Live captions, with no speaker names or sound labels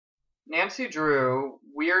Nancy drew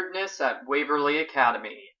Weirdness at Waverly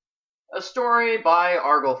Academy. A story by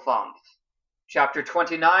Arglefumph. Chapter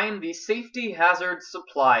 29, The Safety Hazard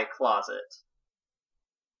Supply Closet.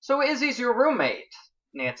 So Izzy's your roommate,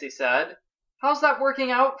 Nancy said. How's that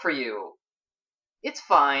working out for you? It's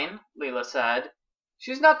fine, Leela said.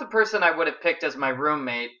 She's not the person I would have picked as my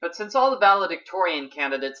roommate, but since all the valedictorian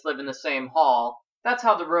candidates live in the same hall, that's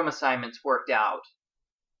how the room assignments worked out.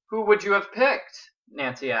 Who would you have picked?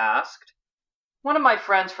 Nancy asked. One of my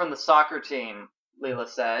friends from the soccer team, Leela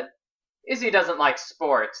said. Izzy doesn't like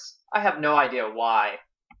sports. I have no idea why.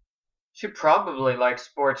 She probably likes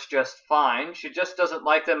sports just fine. She just doesn't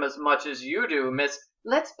like them as much as you do, Miss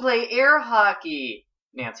Let's Play Air Hockey,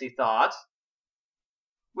 Nancy thought.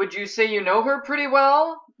 Would you say you know her pretty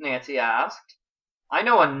well? Nancy asked. I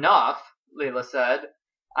know enough, Leela said.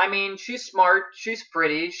 I mean, she's smart, she's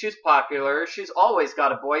pretty, she's popular, she's always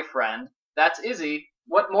got a boyfriend. That's Izzy.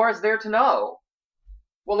 What more is there to know?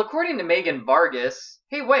 Well, according to Megan Vargas...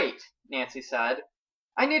 Hey, wait, Nancy said.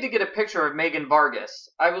 I need to get a picture of Megan Vargas.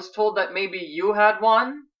 I was told that maybe you had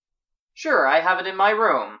one? Sure, I have it in my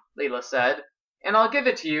room, Leela said, and I'll give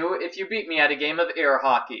it to you if you beat me at a game of air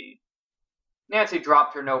hockey. Nancy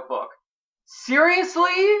dropped her notebook.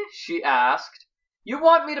 Seriously? She asked. You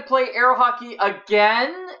want me to play air hockey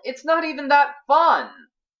again? It's not even that fun.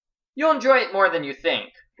 You'll enjoy it more than you think,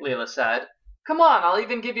 Leela said. Come on, I'll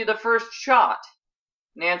even give you the first shot.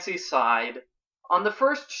 Nancy sighed. On the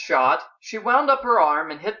first shot, she wound up her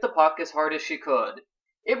arm and hit the puck as hard as she could.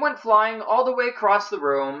 It went flying all the way across the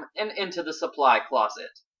room and into the supply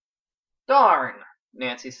closet. Darn,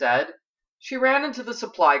 Nancy said. She ran into the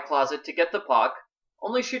supply closet to get the puck,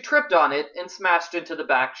 only she tripped on it and smashed into the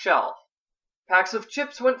back shelf. Packs of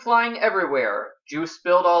chips went flying everywhere, juice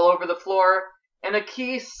spilled all over the floor, and a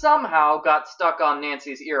key somehow got stuck on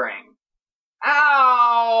Nancy's earring.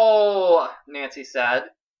 Ow! Nancy said.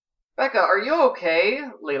 Becca, are you okay?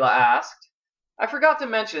 Leela asked. I forgot to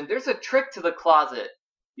mention, there's a trick to the closet.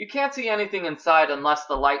 You can't see anything inside unless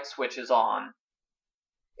the light switch is on.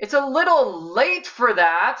 It's a little late for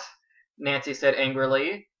that, Nancy said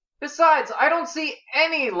angrily. Besides, I don't see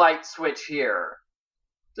any light switch here.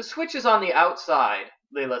 The switch is on the outside,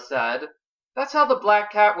 Leela said. That's how the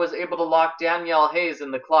black cat was able to lock Danielle Hayes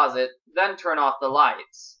in the closet, then turn off the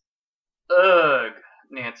lights. Ugh,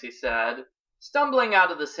 Nancy said, stumbling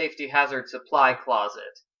out of the safety hazard supply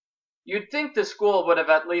closet. You'd think the school would have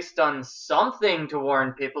at least done something to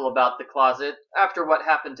warn people about the closet after what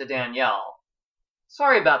happened to Danielle.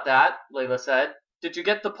 Sorry about that, Leela said. Did you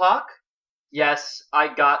get the puck? Yes,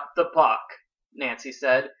 I got the puck, Nancy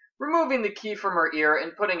said, removing the key from her ear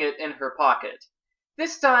and putting it in her pocket.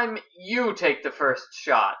 This time, you take the first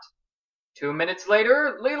shot. 2 minutes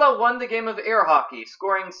later, Leela won the game of air hockey,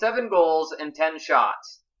 scoring 7 goals and 10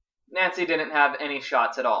 shots. Nancy didn't have any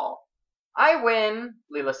shots at all. I win,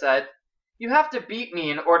 Leela said. You have to beat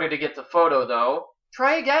me in order to get the photo, though.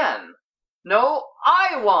 Try again. No,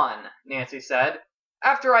 I won, Nancy said.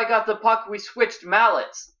 After I got the puck, we switched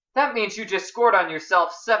mallets. That means you just scored on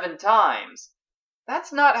yourself 7 times.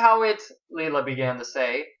 That's not how it, Leela began to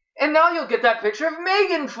say. And now you'll get that picture of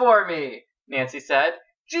Megan for me, Nancy said.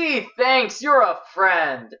 Gee, thanks, you're a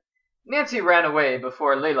friend. Nancy ran away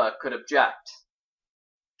before Leela could object.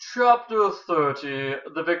 Chapter 30,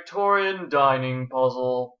 The Victorian Dining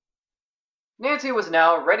Puzzle. Nancy was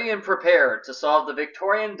now ready and prepared to solve the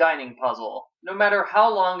Victorian dining puzzle, no matter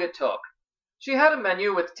how long it took. She had a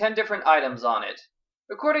menu with 10 different items on it.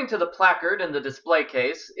 According to the placard in the display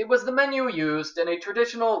case, it was the menu used in a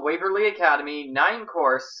traditional Waverly Academy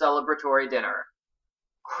 9-course celebratory dinner.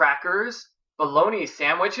 Crackers? Bologna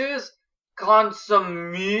sandwiches?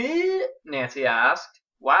 Consommé? Nancy asked.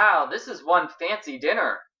 Wow, this is one fancy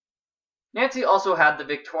dinner. Nancy also had the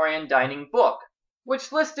Victorian dining book,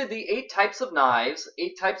 which listed the 8 types of knives,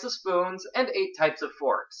 8 types of spoons, and 8 types of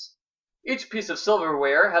forks. Each piece of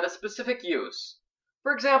silverware had a specific use.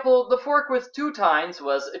 For example, the fork with 2 tines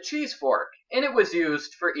was a cheese fork, and it was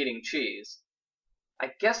used for eating cheese.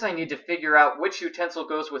 I guess I need to figure out which utensil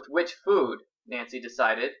goes with which food, Nancy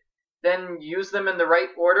decided. Then use them in the right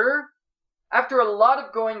order? After a lot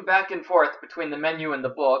of going back and forth between the menu and the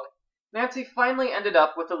book, Nancy finally ended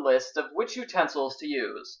up with a list of which utensils to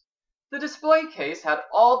use. The display case had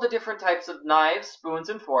all the different types of knives, spoons,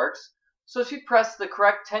 and forks, so she pressed the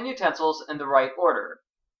correct 10 utensils in the right order.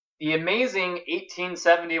 The amazing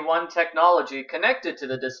 1871 technology connected to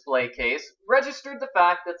the display case registered the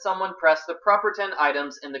fact that someone pressed the proper 10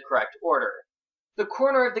 items in the correct order. The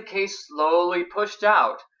corner of the case slowly pushed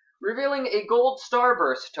out, revealing a gold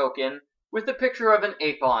starburst token with a picture of an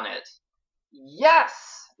ape on it.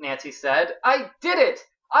 Yes, Nancy said. I did it!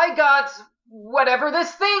 I got whatever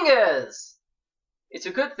this thing is! It's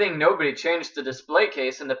a good thing nobody changed the display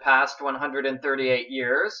case in the past 138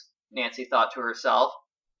 years, Nancy thought to herself.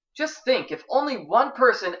 Just think, if only one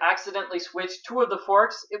person accidentally switched two of the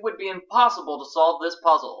forks, it would be impossible to solve this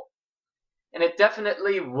puzzle. And it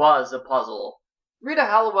definitely was a puzzle. Rita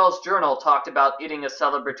Halliwell's journal talked about eating a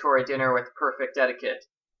celebratory dinner with perfect etiquette.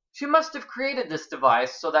 She must have created this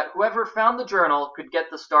device so that whoever found the journal could get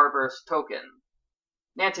the Starburst token.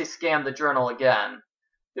 Nancy scanned the journal again.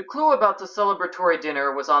 The clue about the celebratory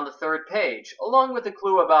dinner was on the third page, along with a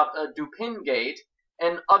clue about a Dupin gate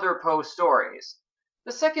and other Poe stories.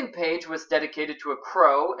 The second page was dedicated to a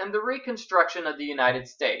crow and the reconstruction of the United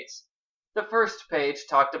States. The first page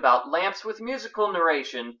talked about lamps with musical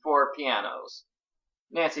narration for pianos.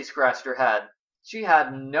 Nancy scratched her head. She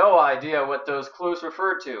had no idea what those clues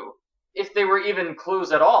referred to, if they were even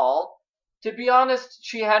clues at all. To be honest,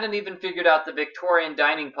 she hadn't even figured out the Victorian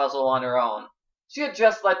dining puzzle on her own. She had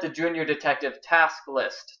just let the junior detective task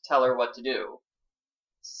list tell her what to do.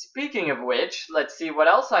 Speaking of which, let's see what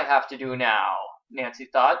else I have to do now, Nancy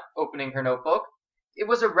thought, opening her notebook. It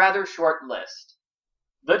was a rather short list.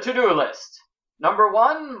 The to-do list. Number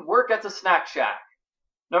 1, work at the snack shack.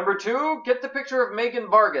 Number 2, get the picture of Megan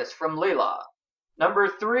Vargas from Leela. Number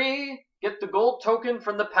 3, get the gold token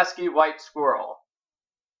from the pesky white squirrel.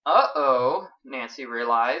 Uh-oh, Nancy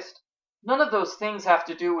realized. None of those things have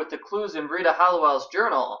to do with the clues in Rita Halliwell's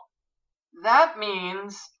journal. That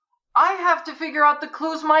means I have to figure out the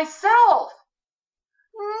clues myself.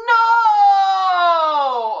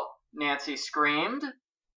 No! Nancy screamed.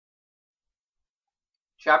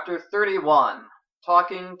 Chapter 31,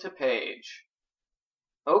 Talking to Paige.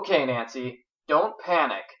 Okay, Nancy, don't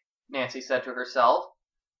panic, Nancy said to herself.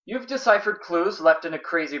 You've deciphered clues left in a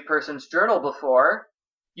crazy person's journal before.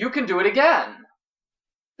 You can do it again.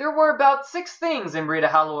 There were about 6 things in Rita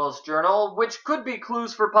Halliwell's journal which could be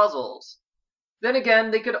clues for puzzles. Then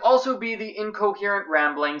again, they could also be the incoherent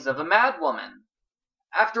ramblings of a madwoman.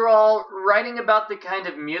 After all, writing about the kind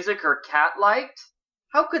of music her cat liked?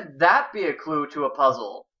 How could that be a clue to a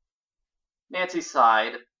puzzle? Nancy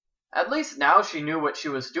sighed. At least now she knew what she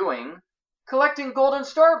was doing. Collecting Golden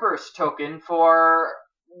Starburst token for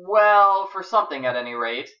something at any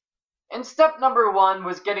rate. And step number 1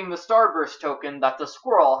 was getting the Starburst token that the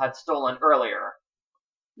squirrel had stolen earlier.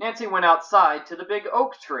 Nancy went outside to the big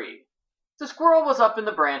oak tree. The squirrel was up in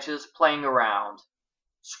the branches playing around.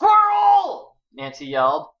 Squirrel! Nancy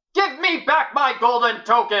yelled. Give me back my golden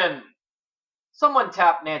token! Someone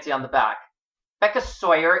tapped Nancy on the back. Becca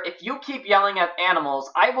Sawyer, if you keep yelling at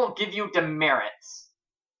animals, I will give you demerits.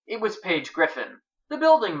 It was Paige Griffin, the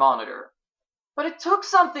building monitor. But it took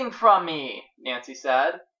something from me, Nancy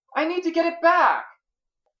said. I need to get it back.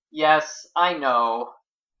 Yes, I know,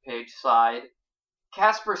 Paige sighed.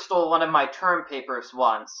 Casper stole one of my term papers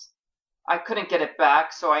once. I couldn't get it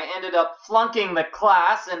back, so I ended up flunking the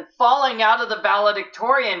class and falling out of the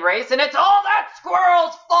valedictorian race, and it's all that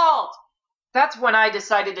squirrel's fault! That's when I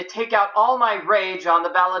decided to take out all my rage on the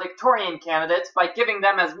valedictorian candidates by giving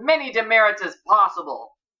them as many demerits as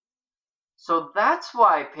possible. So that's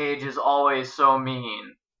why Paige is always so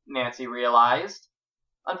mean, Nancy realized.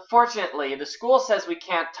 Unfortunately, the school says we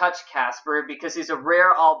can't touch Casper because he's a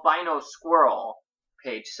rare albino squirrel,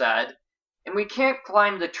 Paige said. And we can't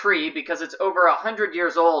climb the tree because it's over 100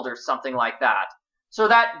 years old or something like that. So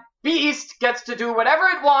that beast gets to do whatever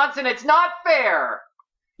it wants and it's not fair.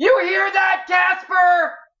 You hear that,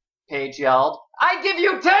 Casper? Paige yelled. I give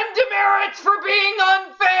you 10 demerits for being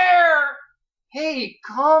unfair! Hey,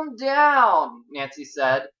 calm down, Nancy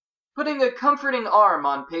said, putting a comforting arm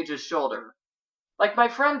on Paige's shoulder. Like my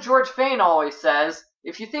friend George Fane always says,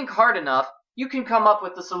 if you think hard enough, you can come up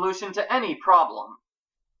with the solution to any problem.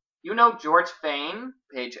 You know George Fane?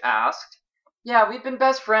 Paige asked. Yeah, we've been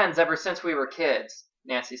best friends ever since we were kids,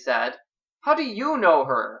 Nancy said. How do you know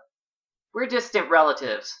her? We're distant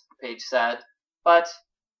relatives, Paige said. But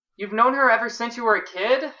you've known her ever since you were a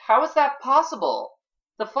kid? How is that possible?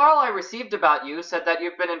 The file I received about you said that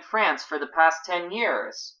you've been in France for the past 10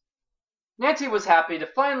 years. Nancy was happy to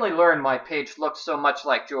finally learn why Paige looked so much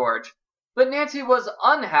like George, but Nancy was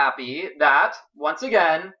unhappy that, once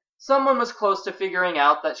again, someone was close to figuring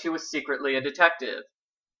out that she was secretly a detective.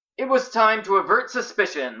 It was time to avert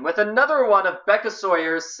suspicion with another one of Becca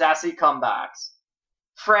Sawyer's sassy comebacks.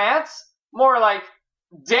 France? More like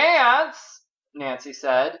dance, Nancy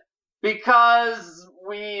said. Because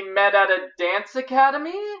we met at a dance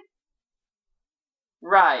academy?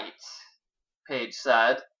 Right, Paige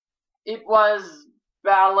said. It was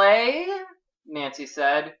ballet, Nancy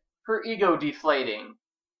said, her ego deflating.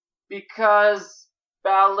 Because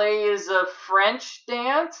Ballet is a French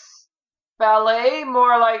dance? Ballet?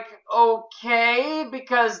 More like okay,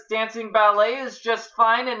 because dancing ballet is just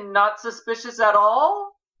fine and not suspicious at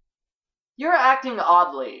all? You're acting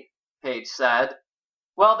oddly, Paige said.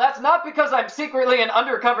 Well, that's not because I'm secretly an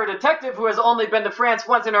undercover detective who has only been to France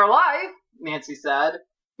once in her life, Nancy said.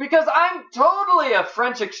 Because I'm totally a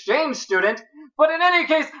French exchange student, but in any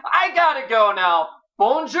case, I gotta go now.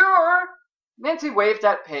 Bonjour! Nancy waved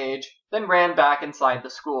at Paige, then ran back inside the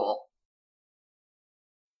school.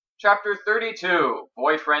 Chapter 32,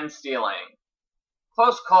 Boyfriend Stealing.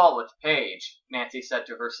 Close call with Paige, Nancy said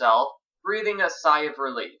to herself, breathing a sigh of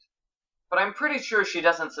relief. But I'm pretty sure she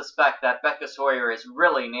doesn't suspect that Becca Sawyer is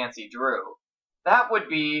really Nancy Drew. That would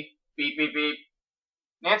be beep beep beep.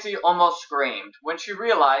 Nancy almost screamed when she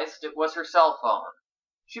realized it was her cell phone.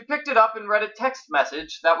 She picked it up and read a text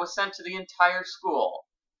message that was sent to the entire school.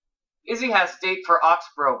 Izzy has date for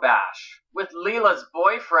Oxborough Bash with Leela's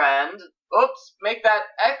boyfriend. Oops, make that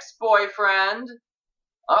ex-boyfriend.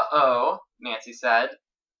 Uh-oh, Nancy said.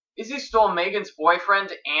 Izzy stole Megan's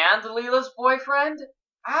boyfriend and Leela's boyfriend?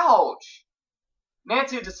 Ouch!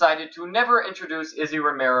 Nancy decided to never introduce Izzy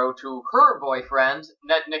Romero to her boyfriend,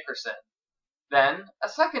 Ned Nickerson. Then, a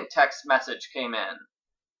second text message came in.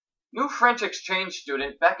 New French exchange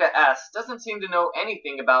student Becca S. doesn't seem to know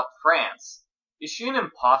anything about France. Is she an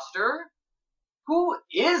imposter? Who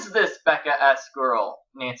is this Becca S. girl?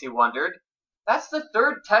 Nancy wondered. That's the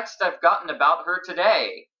third text I've gotten about her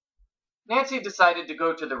today. Nancy decided to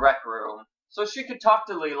go to the rec room so she could talk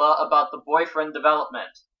to Leela about the boyfriend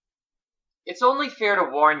development. It's only fair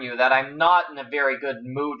to warn you that I'm not in a very good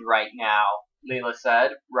mood right now, Leela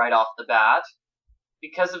said, right off the bat.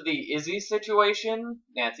 Because of the Izzy situation?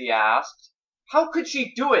 Nancy asked. How could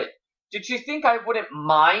she do it? Did she think I wouldn't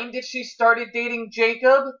mind if she started dating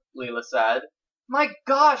Jacob? Leela said. My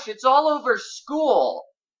gosh, it's all over school.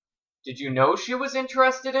 Did you know she was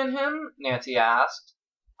interested in him? Nancy asked.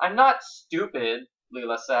 I'm not stupid,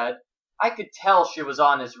 Leela said. I could tell she was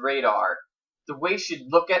on his radar. The way she'd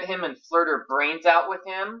look at him and flirt her brains out with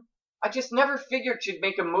him. I just never figured she'd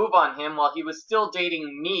make a move on him while he was still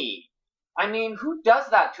dating me. I mean, who does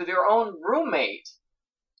that to their own roommate?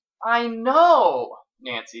 I know,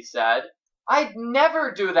 Nancy said. I'd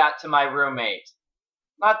never do that to my roommate.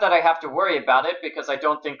 Not that I have to worry about it because I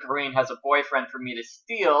don't think Corinne has a boyfriend for me to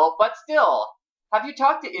steal, but still. Have you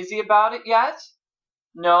talked to Izzy about it yet?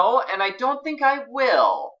 No, and I don't think I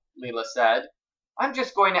will, Leela said. I'm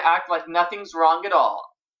just going to act like nothing's wrong at all.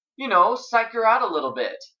 You know, psych her out a little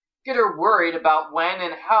bit. Get her worried about when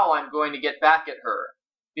and how I'm going to get back at her.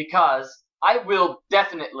 Because I will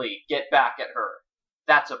definitely get back at her.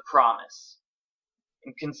 That's a promise.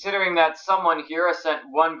 And considering that someone here has sent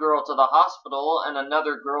one girl to the hospital and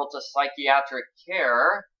another girl to psychiatric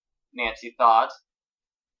care, Nancy thought.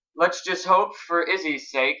 Let's just hope, for Izzy's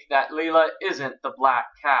sake, that Leela isn't the black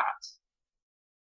cat.